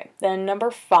 Okay, then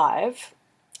number 5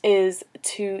 is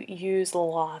to use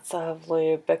lots of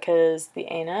lube, because the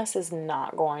anus is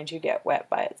not going to get wet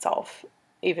by itself.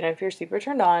 Even if you're super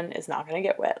turned on, it's not going to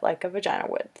get wet like a vagina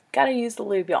would. Gotta use the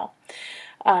lube, y'all.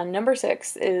 Number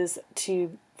 6 is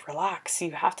to relax.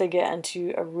 You have to get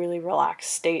into a really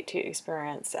relaxed state to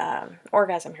experience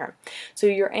orgasm here. So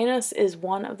your anus is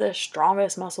one of the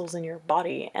strongest muscles in your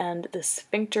body, and the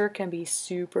sphincter can be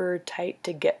super tight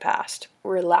to get past.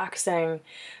 Relaxing,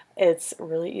 it's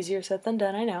really easier said than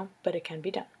done, I know, but it can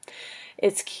be done.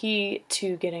 It's key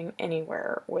to getting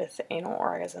anywhere with anal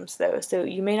orgasms, though. So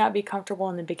you may not be comfortable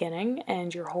in the beginning,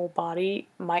 and your whole body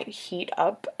might heat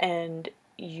up, and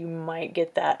you might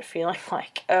get that feeling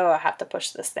like, oh, I have to push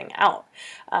this thing out.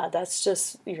 That's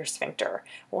just your sphincter.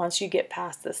 Once you get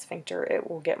past the sphincter, it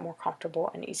will get more comfortable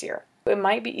and easier. It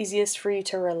might be easiest for you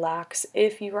to relax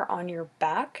if you are on your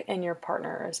back and your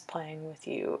partner is playing with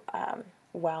you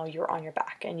while you're on your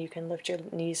back, and you can lift your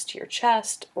knees to your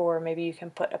chest, or maybe you can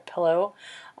put a pillow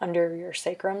under your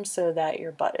sacrum so that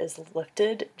your butt is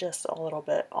lifted just a little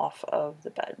bit off of the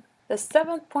bed. The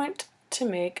 7th point to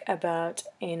make about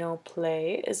anal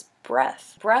play is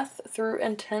breath. Breath through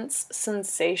intense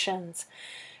sensations.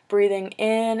 Breathing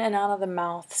in and out of the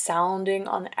mouth, sounding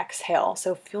on the exhale.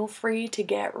 So feel free to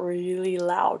get really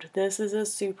loud. This is a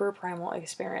super primal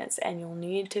experience, and you'll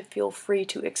need to feel free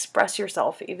to express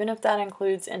yourself, even if that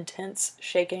includes intense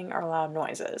shaking or loud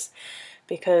noises,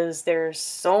 because there's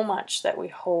so much that we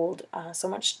hold, so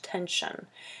much tension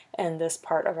in this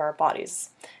part of our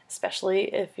bodies,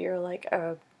 especially if you're like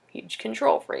a huge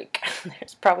control freak.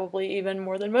 There's probably even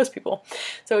more than most people.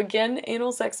 So again,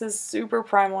 anal sex is super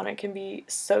primal, and it can be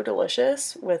so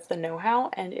delicious with the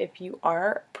know-how. And if you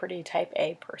are a pretty type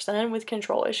A person with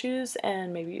control issues,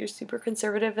 and maybe you're super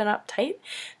conservative and uptight,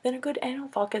 then a good anal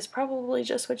fuck is probably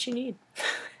just what you need.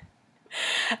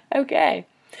 Okay.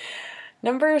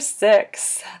 Number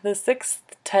 6, the 6th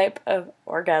type of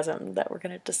orgasm that we're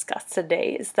going to discuss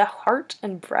today is the heart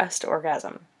and breast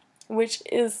orgasm, which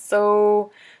is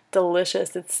so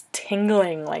delicious. It's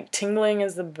tingling. Like, tingling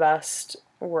is the best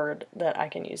word that I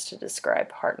can use to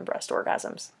describe heart and breast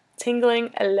orgasms.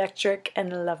 Tingling, electric,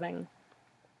 and loving.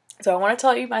 So I want to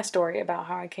tell you my story about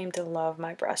how I came to love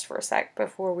my breast for a sec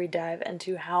before we dive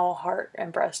into how heart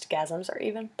and breast gasms are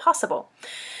even possible.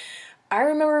 I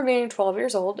remember being 12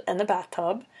 years old in the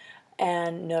bathtub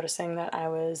and noticing that I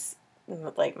was,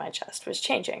 like, my chest was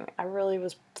changing. I really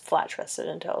was flat-chested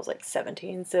until I was like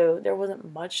 17, so there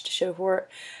wasn't much to show for it.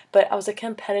 But I was a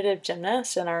competitive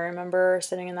gymnast, and I remember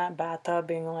sitting in that bathtub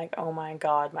being like, oh my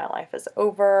god, my life is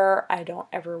over. I don't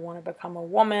ever want to become a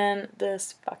woman.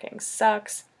 This fucking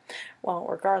sucks. Well,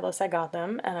 regardless, I got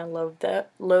them, and I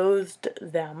loathed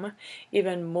them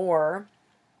even more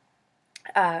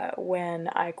when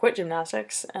I quit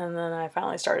gymnastics, and then I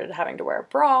finally started having to wear a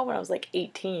bra when I was like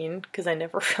 18, because I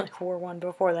never really wore one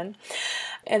before then.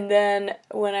 And then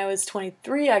when I was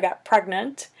 23, I got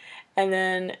pregnant, and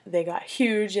then they got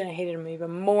huge, and I hated them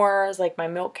even more. It was like my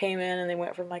milk came in, and they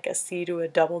went from like a C to a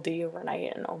double D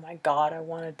overnight, and oh my god, I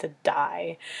wanted to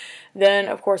die. Then,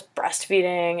 of course,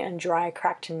 breastfeeding and dry,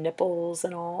 cracked nipples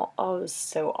and all. Oh, it was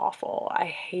so awful. I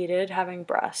hated having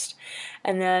breast.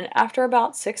 And then after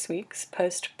about 6 weeks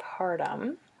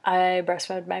postpartum, I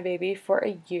breastfed my baby for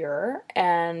a year,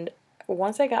 and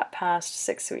once I got past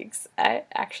 6 weeks, I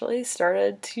actually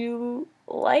started to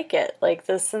like it. Like,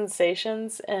 the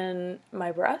sensations in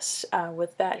my breast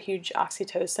with that huge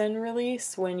oxytocin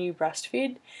release when you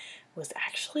breastfeed was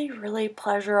actually really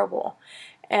pleasurable.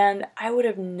 And I would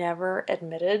have never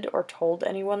admitted or told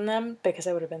anyone them, because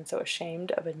I would have been so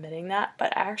ashamed of admitting that.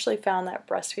 But I actually found that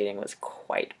breastfeeding was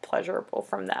quite pleasurable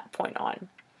from that point on.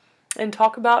 And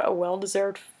talk about a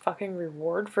well-deserved fucking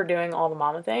reward for doing all the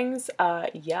mama things.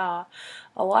 Yeah,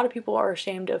 a lot of people are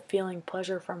ashamed of feeling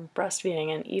pleasure from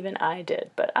breastfeeding, and even I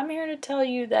did. But I'm here to tell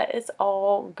you that it's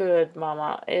all good,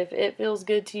 mama. If it feels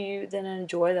good to you, then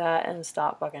enjoy that and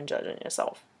stop fucking judging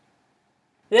yourself.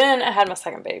 Then I had my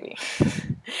second baby.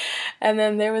 And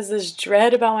then there was this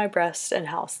dread about my breasts and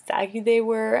how saggy they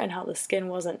were, and how the skin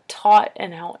wasn't taut,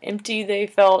 and how empty they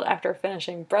felt after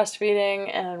finishing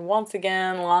breastfeeding, and once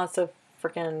again, lots of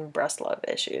freaking breast love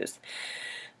issues.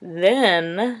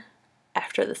 Then,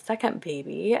 after the second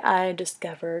baby, I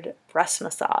discovered breast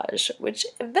massage, which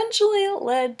eventually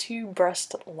led to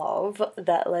breast love,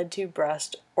 that led to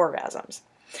breast orgasms.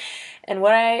 And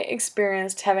what I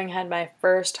experienced having had my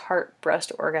first heart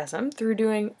breast orgasm through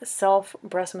doing self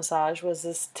breast massage was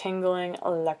this tingling,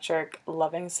 electric,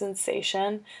 loving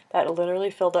sensation that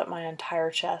literally filled up my entire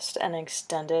chest and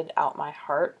extended out my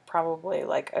heart, probably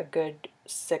like a good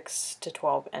 6 to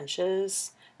 12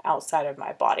 inches outside of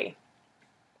my body.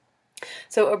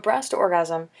 So a breast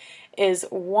orgasm is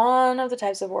one of the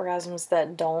types of orgasms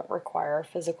that don't require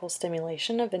physical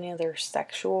stimulation of any other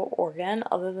sexual organ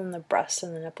other than the breast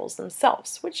and the nipples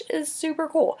themselves, which is super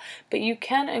cool. But you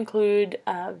can include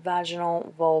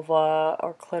vaginal, vulva,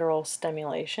 or clitoral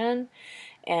stimulation,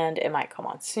 and it might come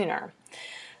on sooner.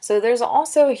 So there's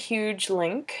also a huge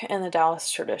link in the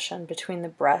Taoist tradition between the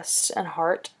breast and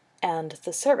heart and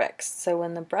the cervix. So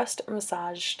when the breast are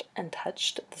massaged and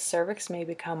touched, the cervix may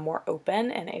become more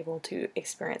open and able to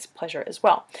experience pleasure as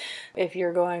well. If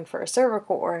you're going for a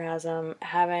cervical orgasm,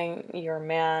 having your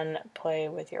man play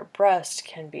with your breast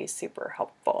can be super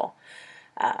helpful.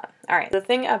 All right, the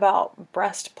thing about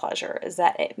breast pleasure is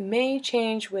that it may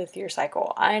change with your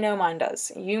cycle. I know mine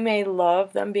does. You may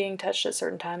love them being touched at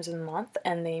certain times in the month,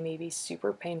 and they may be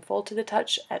super painful to the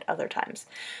touch at other times.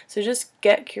 So just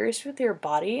get curious with your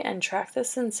body and track the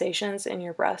sensations in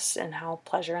your breast and how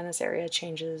pleasure in this area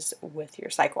changes with your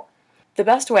cycle. The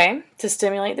best way to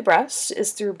stimulate the breast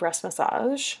is through breast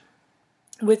massage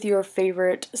with your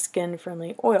favorite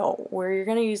skin-friendly oil, where you're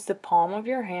going to use the palm of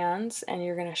your hands and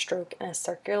you're going to stroke in a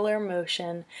circular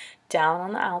motion down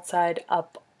on the outside,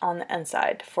 up on the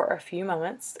inside for a few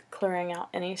moments, clearing out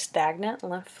any stagnant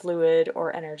lymph fluid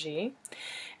or energy.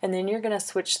 And then you're going to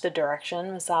switch the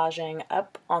direction, massaging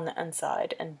up on the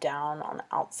inside and down on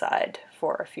the outside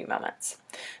for a few moments.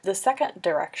 The second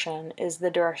direction is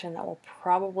the direction that will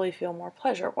probably feel more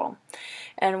pleasurable.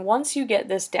 And once you get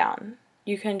this down,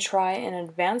 you can try an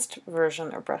advanced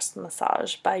version of breast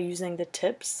massage by using the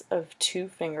tips of 2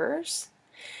 fingers,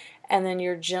 and then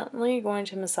you're gently going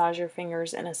to massage your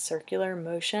fingers in a circular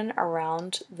motion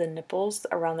around the nipples,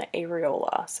 around the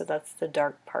areola, so that's the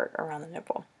dark part around the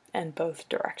nipple, in both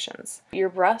directions. Your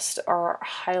breasts are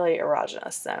highly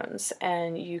erogenous zones,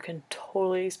 and you can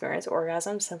totally experience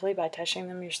orgasm simply by touching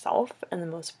them yourself in the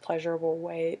most pleasurable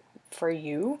way for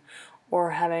you,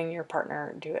 or having your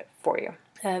partner do it for you.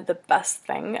 The best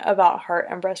thing about heart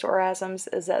and breast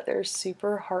orgasms is that they're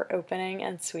super heart-opening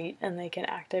and sweet, and they can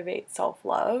activate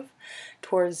self-love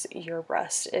towards your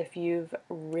breast if you've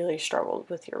really struggled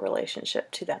with your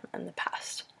relationship to them in the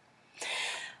past.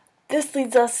 This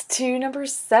leads us to number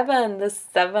 7, the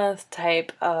 7th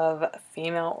type of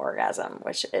female orgasm,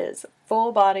 which is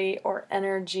full body or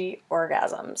energy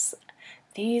orgasms.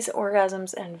 These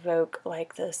orgasms invoke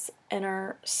like this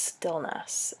inner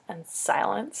stillness and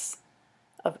silence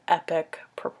of epic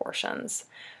proportions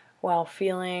while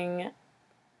feeling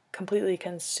completely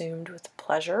consumed with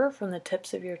pleasure from the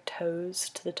tips of your toes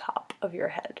to the top of your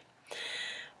head.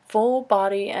 Full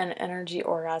body and energy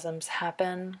orgasms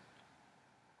happen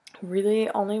really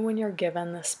only when you're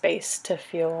given the space to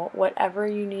feel whatever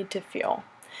you need to feel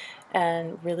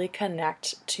and really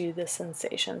connect to the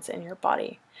sensations in your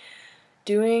body.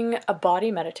 Doing a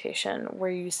body meditation where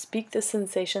you speak the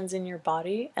sensations in your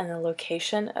body and the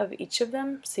location of each of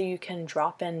them so you can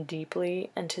drop in deeply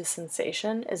into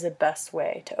sensation is the best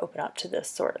way to open up to this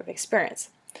sort of experience.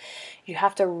 You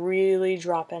have to really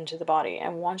drop into the body,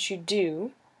 and once you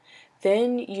do,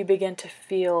 then you begin to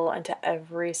feel into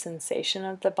every sensation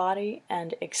of the body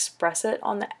and express it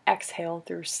on the exhale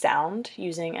through sound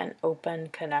using an open,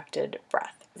 connected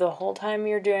breath. The whole time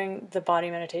you're doing the body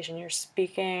meditation, you're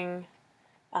speaking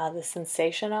the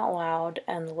sensation out loud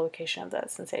and the location of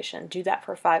that sensation. Do that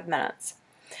for 5 minutes.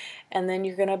 And then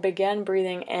you're going to begin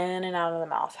breathing in and out of the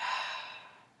mouth.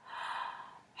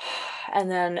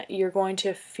 And then you're going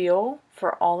to feel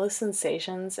for all the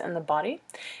sensations in the body,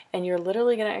 and you're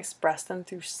literally going to express them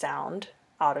through sound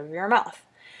out of your mouth.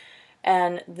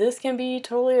 And this can be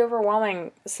totally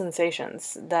overwhelming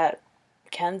sensations that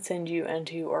can send you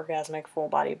into orgasmic full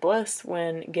body bliss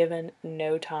when given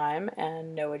no time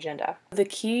and no agenda. The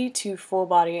key to full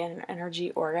body and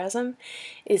energy orgasm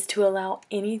is to allow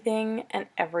anything and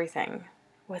everything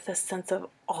with a sense of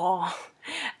awe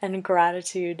and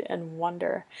gratitude and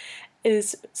wonder. It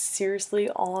is seriously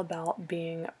all about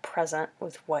being present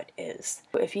with what is.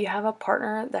 If you have a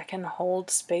partner that can hold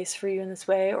space for you in this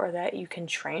way, or that you can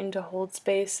train to hold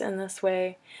space in this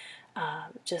way,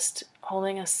 just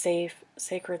holding a safe,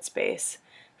 sacred space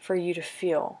for you to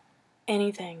feel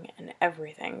anything and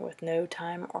everything with no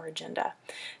time or agenda.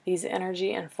 These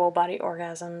energy and full body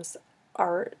orgasms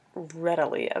are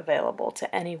readily available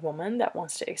to any woman that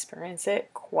wants to experience it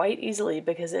quite easily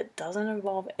because it doesn't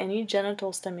involve any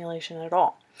genital stimulation at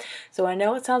all. So I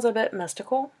know it sounds a bit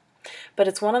mystical, but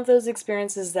it's one of those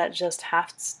experiences that just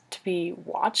has to be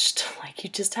watched. Like, you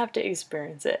just have to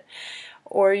experience it.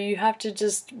 Or you have to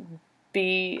just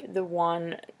be the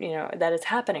one, that it's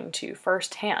happening to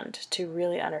firsthand to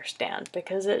really understand,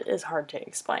 because it is hard to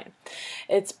explain.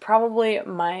 It's probably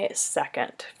my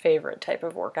second favorite type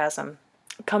of orgasm,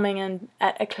 coming in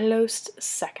at a close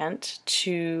second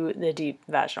to the deep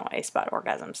vaginal A-spot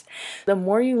orgasms. The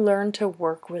more you learn to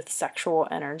work with sexual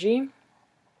energy,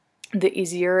 the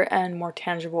easier and more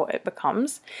tangible it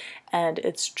becomes, and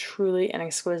it's truly an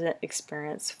exquisite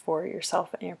experience for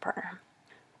yourself and your partner.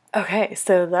 Okay,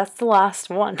 so that's the last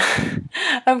one.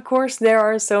 Of course, there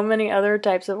are so many other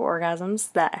types of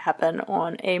orgasms that happen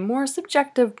on a more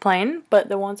subjective plane, but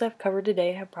the ones I've covered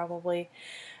today have probably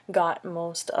got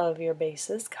most of your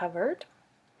bases covered.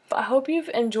 I hope you've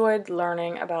enjoyed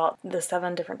learning about the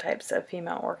 7 different types of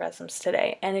female orgasms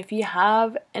today. And if you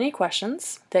have any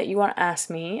questions that you want to ask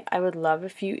me, I would love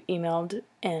if you emailed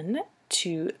in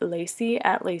to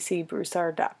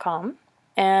lacy@lacybroussard.com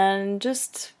and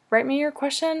just write me your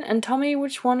question and tell me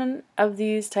which one of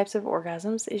these types of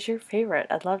orgasms is your favorite.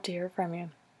 I'd love to hear from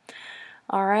you.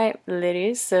 All right,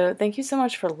 ladies, so thank you so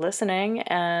much for listening,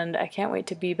 and I can't wait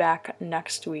to be back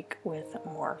next week with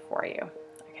more for you.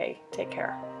 Okay, take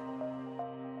care.